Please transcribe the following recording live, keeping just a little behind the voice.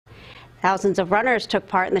Thousands of runners took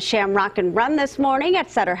part in the Shamrock Run this morning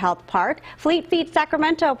at Sutter Park. Fleet Feet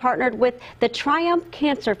Sacramento partnered with the Triumph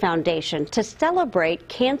Cancer Foundation to celebrate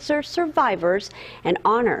cancer survivors and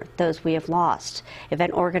honor those we have lost.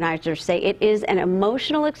 Event organizers say it is an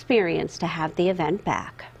emotional experience to have the event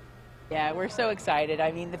back. Yeah, we're so excited.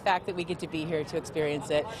 I mean, the fact that we get to be here to experience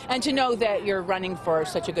it and to know that you're running for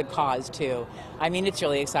such a good cause, too. I mean, it's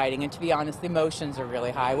really exciting. And to be honest, the emotions are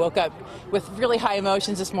really high. I woke up with really high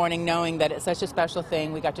emotions this morning knowing that it's such a special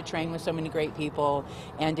thing. We got to train with so many great people,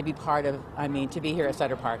 and to be part of, to be here at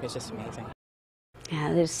Sutter Park is just amazing. Yeah,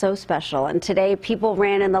 it is so special. And today people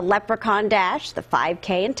ran in the Leprechaun Dash, the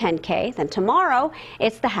 5K and 10K. Then tomorrow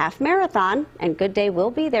it's the half marathon, and Good Day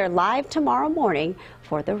will be there live tomorrow morning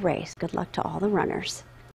for the race. Good luck to all the runners.